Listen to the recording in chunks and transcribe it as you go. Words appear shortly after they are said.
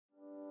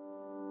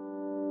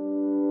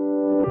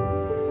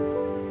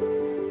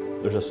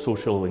There's a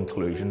social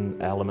inclusion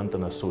element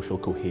and a social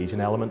cohesion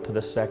element to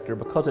this sector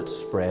because it's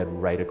spread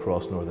right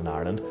across Northern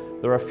Ireland.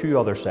 There are a few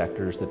other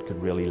sectors that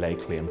could really lay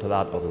claim to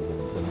that other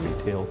than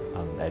retail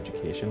and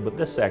education, but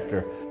this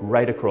sector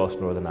right across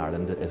Northern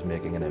Ireland is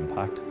making an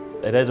impact.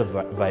 It is a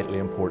vitally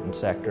important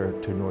sector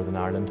to Northern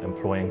Ireland,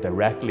 employing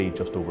directly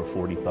just over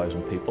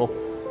 40,000 people.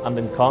 And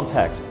in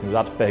context,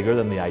 that's bigger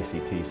than the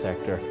ICT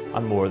sector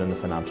and more than the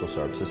financial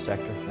services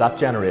sector. That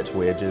generates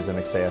wages in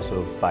excess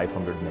of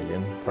 500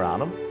 million per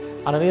annum.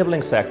 An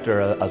enabling sector,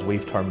 as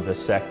we've termed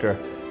this sector,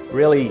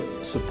 really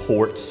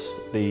supports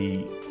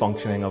the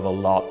functioning of a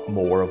lot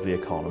more of the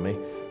economy.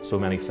 So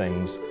many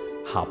things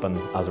happen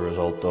as a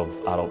result of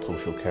adult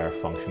social care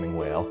functioning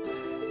well.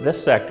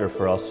 This sector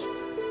for us,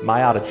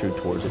 my attitude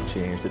towards it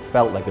changed. It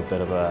felt like a bit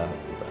of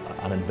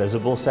an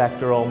invisible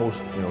sector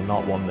almost,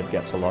 not one that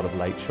gets a lot of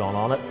light shone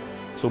on it.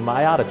 So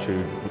my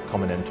attitude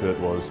coming into it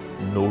was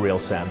no real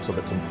sense of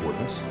its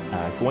importance.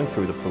 Going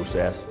through the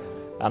process,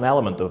 an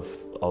element of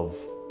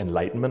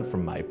enlightenment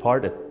from my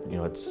part.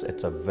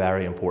 It's a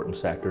very important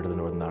sector to the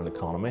Northern Ireland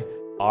economy.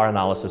 Our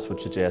analysis would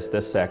suggest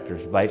this sector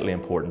is vitally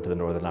important to the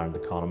Northern Ireland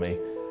economy.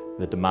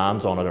 The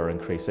demands on it are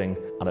increasing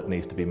and it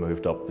needs to be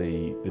moved up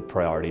the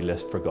priority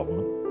list for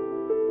government.